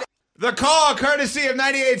bad. The call, courtesy of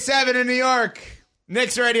 98.7 in New York.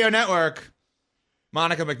 Knicks Radio Network.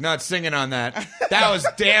 Monica McNutt singing on that. That was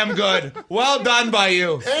damn good. Well done by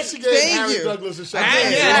you. And she gave Harry Douglas a shout.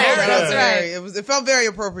 That's right. It felt very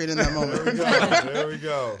appropriate in that moment. There we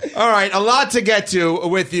go. All right, a lot to get to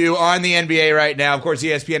with you on the NBA right now. Of course,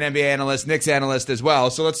 ESPN NBA analyst, Knicks analyst as well.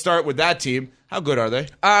 So let's start with that team. How good are they?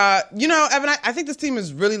 Evan, I think this team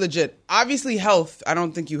is really legit. Obviously, health, I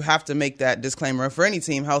don't think you have to make that disclaimer. For any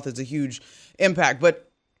team, health is a huge impact. But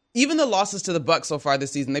even the losses to the Bucks so far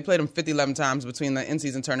this season, they played them 50-11 times between the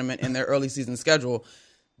in-season tournament and their early season schedule.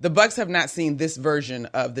 The Bucks have not seen this version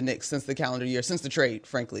of the Knicks since the calendar year, since the trade,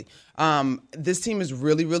 frankly. This team is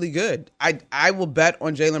really, really good. I will bet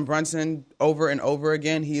on Jalen Brunson over and over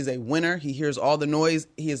again. He is a winner. He hears all the noise.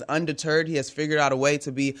 He is undeterred. He has figured out a way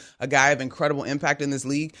to be a guy of incredible impact in this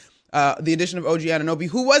league. The addition of OG Anunoby,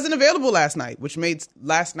 who wasn't available last night, which made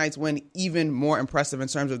last night's win even more impressive in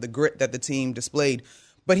terms of the grit that the team displayed.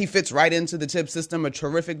 But he fits right into the tip system, a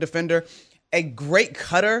terrific defender, a great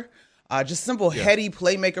cutter, just simple, heady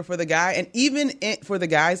playmaker for the guy, and even for the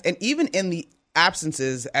guys, and even in the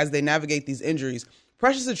absences as they navigate these injuries,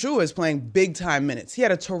 Precious Achiuwa is playing big-time minutes. He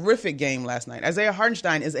had a terrific game last night. Isaiah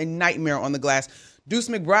Hartenstein is a nightmare on the glass. Deuce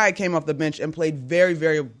McBride came off the bench and played very,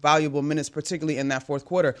 very valuable minutes, particularly in that fourth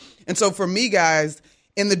quarter. And so for me, guys,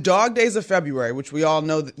 in the dog days of February, which we all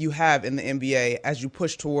know that you have in the NBA as you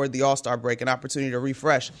push toward the All-Star break, an opportunity to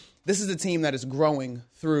refresh, this is a team that is growing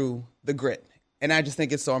through the grit. And I just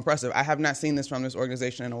think it's so impressive. I have not seen this from this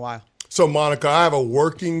organization in a while. So, Monica, I have a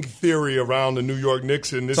working theory around the New York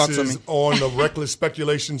Knicks, and this is on the reckless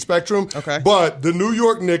speculation spectrum. Okay. But the New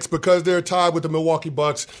York Knicks, because they're tied with the Milwaukee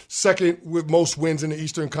Bucks, second with most wins in the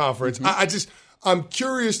Eastern Conference, I'm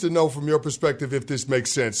curious to know from your perspective if this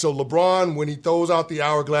makes sense. So LeBron, when he throws out the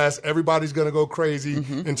hourglass, everybody's going to go crazy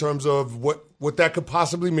in terms of what that could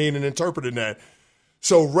possibly mean and interpreting that.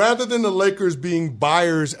 So rather than the Lakers being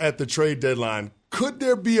buyers at the trade deadline, could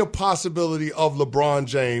there be a possibility of LeBron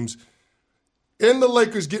James and the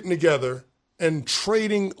Lakers getting together and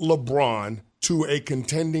trading LeBron to a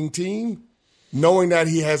contending team, knowing that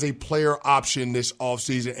he has a player option this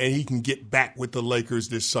offseason and he can get back with the Lakers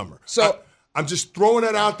this summer? So I'm just throwing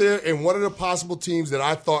that out there, and one of the possible teams that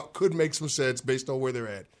I thought could make some sense based on where they're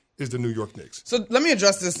at is the New York Knicks. So let me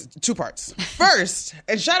address this two parts. First,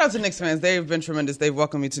 and shout out to Knicks fans. They've been tremendous. They've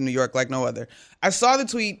welcomed me to New York like no other. I saw the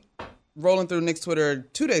tweet rolling through Knicks Twitter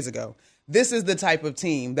 2 days ago. This is the type of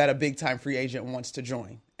team that a big-time free agent wants to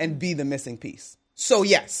join and be the missing piece. So,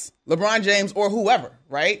 yes, LeBron James or whoever,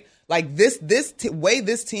 right? Like this way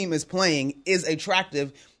this team is playing is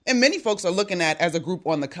attractive, and many folks are looking at as a group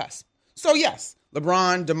on the cusp. So, yes,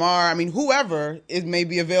 LeBron, DeMar, whoever may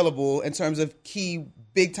be available in terms of key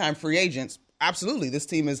big-time free agents, absolutely, this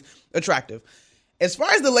team is attractive. As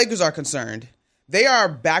far as the Lakers are concerned, they are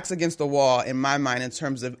backs against the wall in my mind in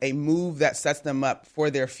terms of a move that sets them up for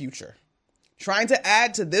their future. Trying to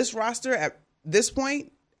add to this roster at this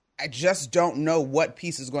point, I just don't know what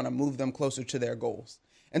piece is going to move them closer to their goals.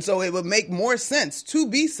 And so it would make more sense to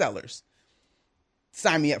be sellers.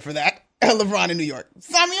 Sign me up for that. LeBron in New York.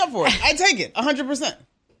 Sign me up for it. I take it 100%.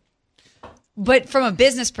 But from a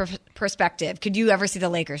business perspective, could you ever see the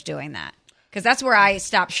Lakers doing that? Because that's where I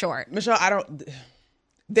stop short. Michelle,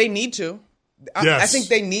 they need to. Yes. I think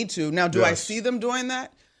they need to. Now, do I see them doing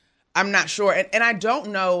that? I'm not sure. And I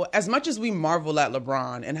don't know, as much as we marvel at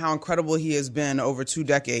LeBron and how incredible he has been over 2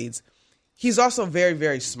 decades, he's also very,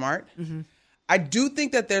 very smart. Mm-hmm. I do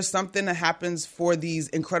think that there's something that happens for these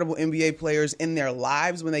incredible NBA players in their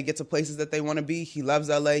lives when they get to places that they want to be. He loves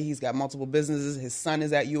LA. He's got multiple businesses. His son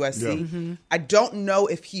is at USC. Yeah. Mm-hmm. I don't know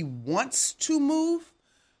if he wants to move.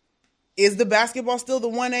 Is the basketball still the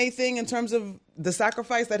 1A thing in terms of the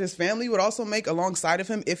sacrifice that his family would also make alongside of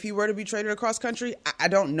him if he were to be traded across country? I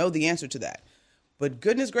don't know the answer to that. But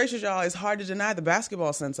goodness gracious, y'all, it's hard to deny the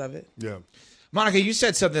basketball sense of it. Yeah. Monica, you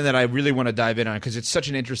said something that I really want to dive in on because it's such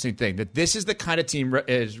an interesting thing, that this is the kind of team,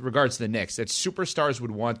 as regards to the Knicks, that superstars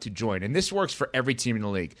would want to join. And this works for every team in the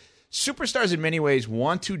league. Superstars, in many ways,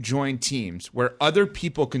 want to join teams where other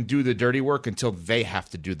people can do the dirty work until they have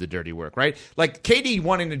to do the dirty work, right? Like KD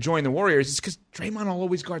wanting to join the Warriors is because Draymond will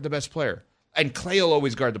always guard the best player. And Clay will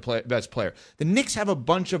always guard the best player. The Knicks have a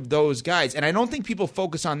bunch of those guys, and I don't think people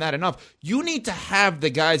focus on that enough. You need to have the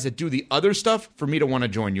guys that do the other stuff for me to want to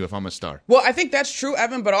join you if I'm a star. Well, I think that's true,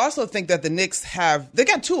 Evan, but I also think that the Knicks they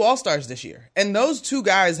got 2 All-Stars this year, and those 2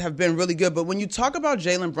 guys have been really good. But when you talk about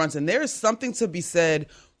Jalen Brunson, there is something to be said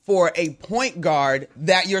for a point guard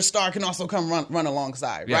that your star can also come run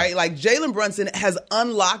alongside, right? Yeah. Like Jalen Brunson has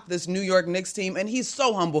unlocked this New York Knicks team, and he's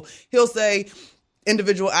so humble. He'll say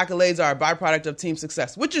individual accolades are a byproduct of team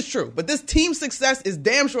success, which is true. But this team success is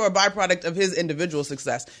damn sure a byproduct of his individual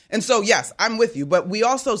success. And so, yes, I'm with you. But we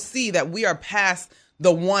also see that we are past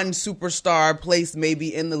the one superstar place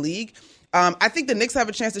maybe in the league. I think the Knicks have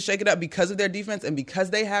a chance to shake it up because of their defense and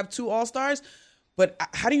because they have 2 All-Stars. But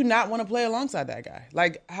how do you not want to play alongside that guy?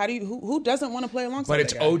 Like, who doesn't want to play alongside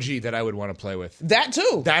that guy? But it's OG that I would want to play with. That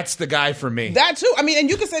too. That's the guy for me. That too. I mean, and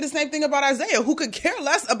you could say the same thing about Isaiah, who could care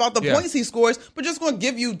less about the points he scores, but just going to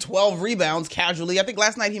give you 12 rebounds casually. I think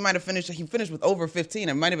last night he finished with over 15.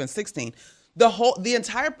 It might have been 16. Now,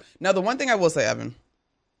 the one thing I will say, Evan,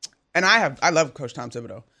 and I love Coach Tom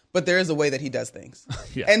Thibodeau, but there is a way that he does things.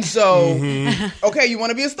 Yeah. And so, okay, you want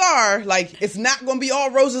to be a star. Like, it's not going to be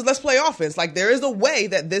all roses, let's play offense. Like, there is a way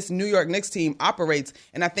that this New York Knicks team operates,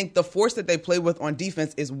 and I think the force that they play with on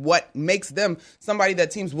defense is what makes them somebody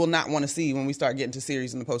that teams will not want to see when we start getting to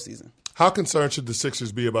series in the postseason. How concerned should the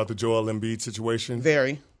Sixers be about the Joel Embiid situation?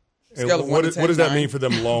 Very. And what does that mean for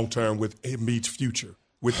them long-term with Embiid's future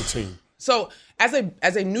with the team? So as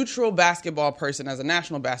a neutral basketball person, as a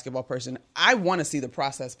national basketball person, I want to see the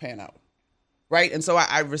process pan out, right? And so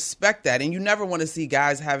I respect that. And you never want to see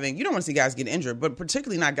guys you don't want to see guys get injured, but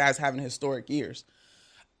particularly not guys having historic years.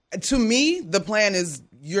 To me, the plan is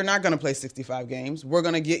you're not going to play 65 games. We're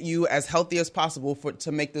going to get you as healthy as possible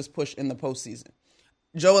to make this push in the postseason.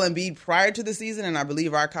 Joel Embiid, prior to the season, and I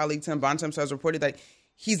believe our colleague Tim Bontemps has reported that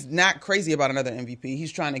he's not crazy about another MVP.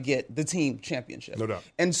 He's trying to get the team championship. No doubt.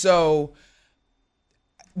 And so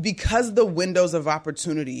because the windows of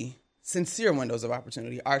opportunity, sincere windows of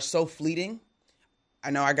opportunity, are so fleeting,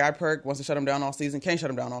 I know our guy Perk wants to shut him down all season, can't shut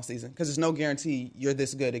him down all season because there's no guarantee you're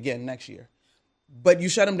this good again next year. But you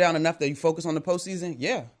shut him down enough that you focus on the postseason,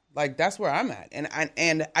 yeah. Like, that's where I'm at.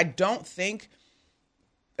 And I don't think,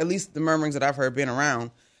 at least the murmurings that I've heard being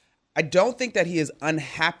around, I don't think that he is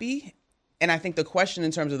unhappy. And I think the question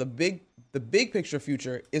in terms of the big picture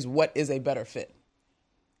future is what is a better fit.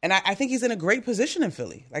 And I think he's in a great position in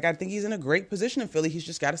Philly. Like, I think he's in a great position in Philly. He's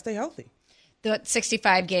just got to stay healthy. The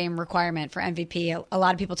 65-game requirement for MVP, a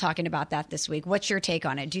lot of people talking about that this week. What's your take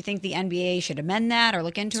on it? Do you think the NBA should amend that or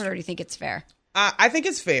look into it, or do you think it's fair? I think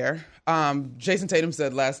it's fair. Jason Tatum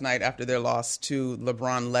said last night after their loss to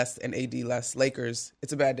LeBron less and AD less Lakers,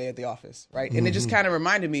 it's a bad day at the office, right? And it just kind of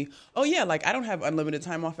reminded me, oh, yeah, like I don't have unlimited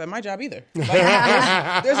time off at my job either.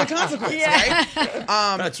 Like, there's a consequence, right?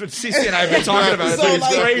 That's what CC and I have been talking about. So,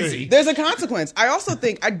 it's crazy. There's a consequence.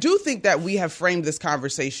 I do think that we have framed this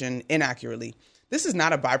conversation inaccurately. This is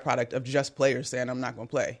not a byproduct of just players saying I'm not going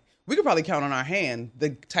to play. We could probably count on our hand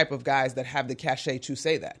the type of guys that have the cachet to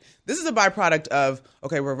say that. This is a byproduct of,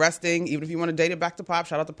 okay, we're resting, even if you want to date it back to Pop,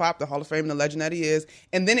 shout out to Pop, the Hall of Fame, the legend that he is.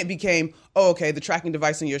 And then it became, oh, okay, the tracking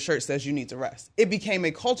device in your shirt says you need to rest. It became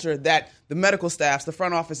a culture that the medical staffs, the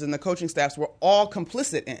front office, and the coaching staffs were all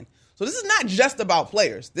complicit in. So this is not just about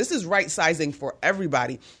players. This is right-sizing for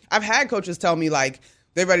everybody. I've had coaches tell me, like,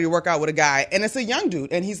 they're ready to work out with a guy, and it's a young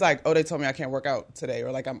dude, and he's like, oh, they told me I can't work out today,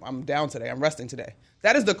 or like, I'm down today, I'm resting today.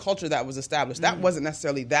 That is the culture that was established. That wasn't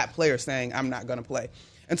necessarily that player saying, I'm not going to play.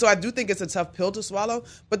 And so I do think it's a tough pill to swallow,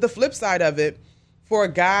 but the flip side of it, for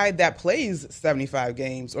a guy that plays 75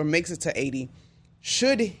 games or makes it to 80,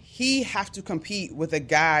 should he have to compete with a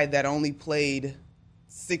guy that only played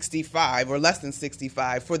 65 or less than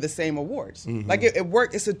 65 for the same awards? Like, it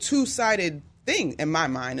worked. It's a two-sided thing in my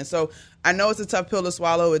mind. And so I know it's a tough pill to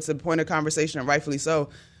swallow. It's a point of conversation, and rightfully so,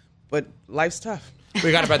 but life's tough.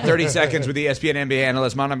 We got about 30 seconds with ESPN NBA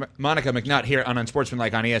analyst Monica McNutt here on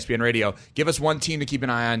Unsportsmanlike on ESPN Radio. Give us one team to keep an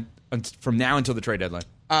eye on from now until the trade deadline.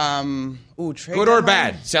 Trade Good deadline? or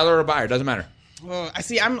bad, seller or buyer, doesn't matter. I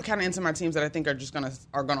see. I'm kind of into my teams that I think are just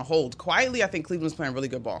gonna hold. Quietly, I think Cleveland's playing really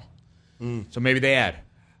good ball. So maybe they add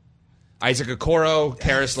Isaac Okoro,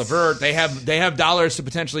 Karis LeVert. They have dollars to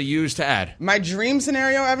potentially use to add. My dream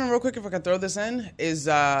scenario, Evan, real quick, if I could throw this in, is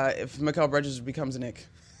if Mikal Bridges becomes a Knick.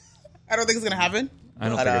 I don't think it's going to happen. I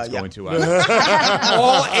don't think it's going to.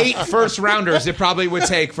 All 8 first-rounders it probably would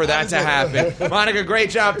take for that to happen. Monica,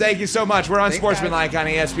 great job. Thank you so much. We're on Sportsmanlike on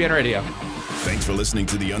ESPN Radio. Thanks for listening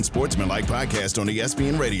to the Unsportsmanlike podcast on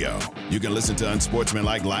ESPN Radio. You can listen to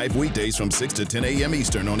Unsportsmanlike live weekdays from 6 to 10 a.m.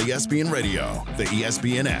 Eastern on ESPN Radio, the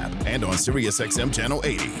ESPN app, and on SiriusXM Channel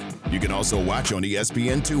 80. You can also watch on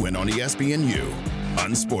ESPN2 and on ESPNU.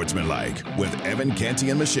 Unsportsmanlike with Evan,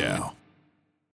 Canty, and Michelle.